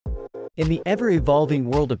In the ever-evolving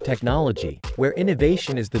world of technology, where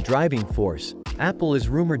innovation is the driving force, Apple is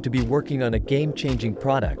rumored to be working on a game-changing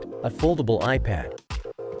product, a foldable iPad.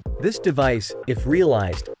 This device, if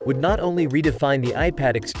realized, would not only redefine the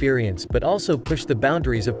iPad experience but also push the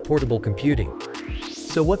boundaries of portable computing.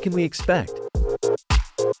 So what can we expect?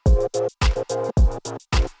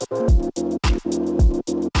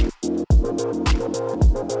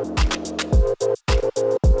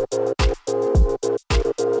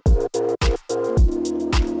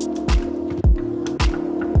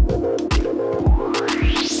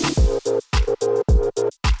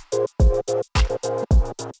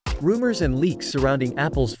 Rumors and leaks surrounding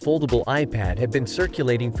Apple's foldable iPad have been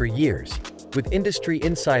circulating for years, with industry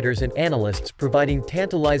insiders and analysts providing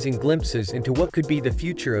tantalizing glimpses into what could be the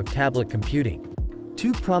future of tablet computing.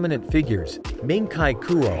 Two prominent figures, Ming-Chi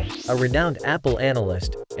Kuo, a renowned Apple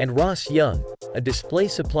analyst, and Ross Young, a display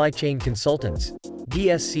supply chain consultants,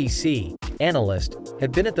 DSCC, analyst,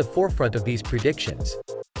 have been at the forefront of these predictions.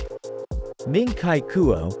 Ming-Chi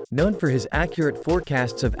Kuo, known for his accurate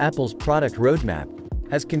forecasts of Apple's product roadmap,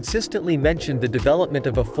 has consistently mentioned the development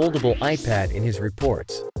of a foldable iPad in his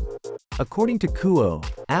reports. According to Kuo,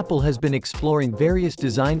 Apple has been exploring various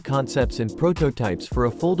design concepts and prototypes for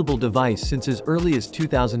a foldable device since as early as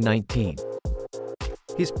 2019.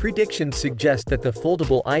 His predictions suggest that the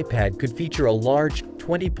foldable iPad could feature a large,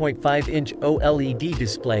 20.5-inch OLED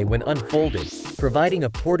display when unfolded, providing a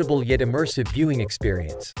portable yet immersive viewing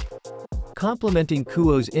experience. Complementing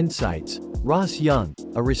Kuo's insights, Ross Young,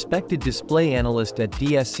 a respected display analyst at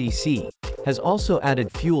DSCC, has also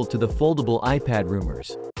added fuel to the foldable iPad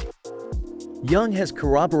rumors. Young has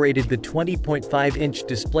corroborated the 20.5-inch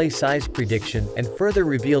display size prediction and further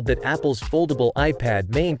revealed that Apple's foldable iPad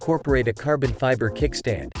may incorporate a carbon fiber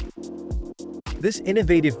kickstand. This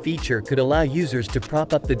innovative feature could allow users to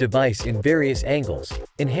prop up the device in various angles,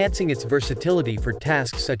 enhancing its versatility for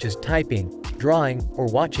tasks such as typing, drawing, or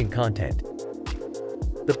watching content.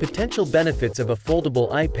 The potential benefits of a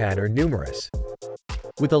foldable iPad are numerous.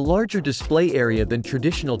 With a larger display area than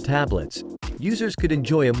traditional tablets, users could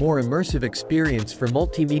enjoy a more immersive experience for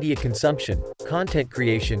multimedia consumption, content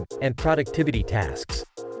creation, and productivity tasks.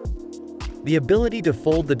 The ability to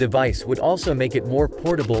fold the device would also make it more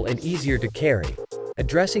portable and easier to carry,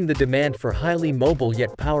 addressing the demand for highly mobile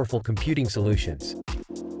yet powerful computing solutions.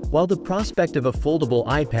 While the prospect of a foldable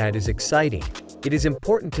iPad is exciting, it is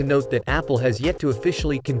important to note that Apple has yet to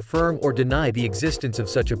officially confirm or deny the existence of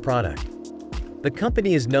such a product. The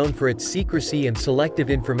company is known for its secrecy and selective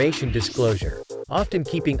information disclosure, often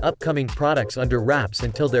keeping upcoming products under wraps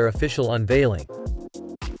until their official unveiling.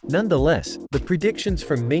 Nonetheless, the predictions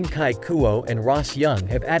from Ming-Chi Kuo and Ross Young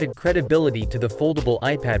have added credibility to the foldable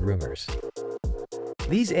iPad rumors.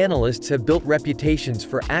 These analysts have built reputations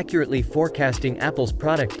for accurately forecasting Apple's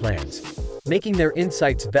product plans, making their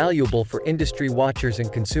insights valuable for industry watchers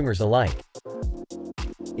and consumers alike.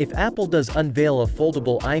 If Apple does unveil a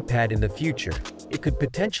foldable iPad in the future, it could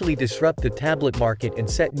potentially disrupt the tablet market and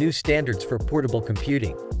set new standards for portable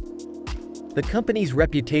computing. The company's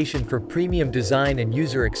reputation for premium design and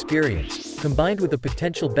user experience, combined with the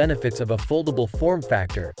potential benefits of a foldable form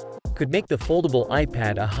factor, could make the foldable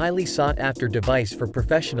iPad a highly sought-after device for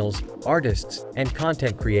professionals, artists, and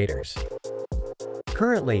content creators.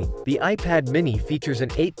 Currently, the iPad mini features an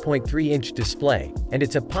 8.3-inch display, and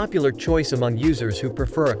it's a popular choice among users who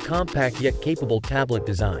prefer a compact yet capable tablet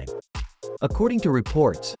design. According to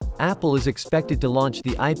reports, Apple is expected to launch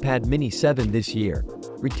the iPad mini 7 this year,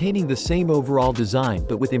 retaining the same overall design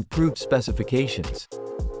but with improved specifications.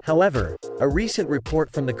 However, a recent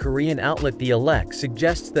report from the Korean outlet The Elec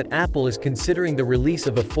suggests that Apple is considering the release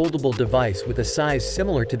of a foldable device with a size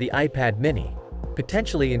similar to the iPad mini,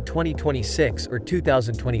 potentially in 2026 or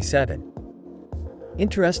 2027.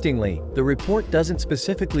 Interestingly, the report doesn't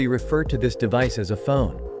specifically refer to this device as a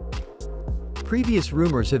phone. Previous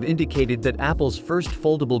rumors have indicated that Apple's first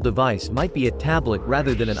foldable device might be a tablet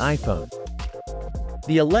rather than an iPhone.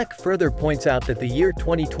 The Elec further points out that the year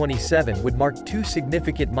 2027 would mark two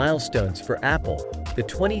significant milestones for Apple: the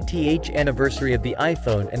 20th anniversary of the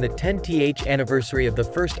iPhone and the 10th anniversary of the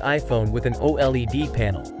first iPhone with an OLED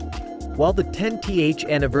panel. While the 10th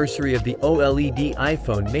anniversary of the OLED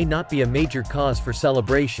iPhone may not be a major cause for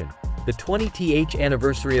celebration, the 20th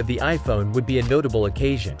anniversary of the iPhone would be a notable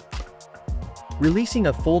occasion. Releasing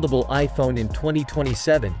a foldable iPhone in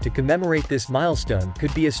 2027 to commemorate this milestone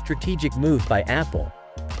could be a strategic move by Apple,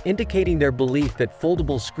 indicating their belief that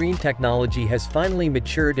foldable screen technology has finally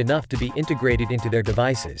matured enough to be integrated into their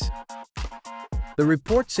devices. The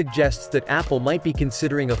report suggests that Apple might be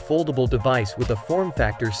considering a foldable device with a form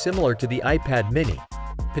factor similar to the iPad mini,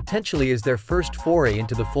 potentially as their first foray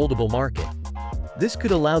into the foldable market. This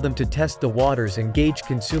could allow them to test the waters and gauge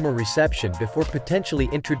consumer reception before potentially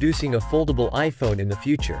introducing a foldable iPhone in the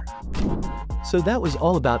future. So that was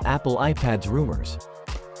all about Apple iPad's rumors.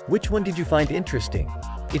 Which one did you find interesting?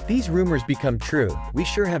 If these rumors become true, we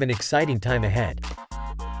sure have an exciting time ahead.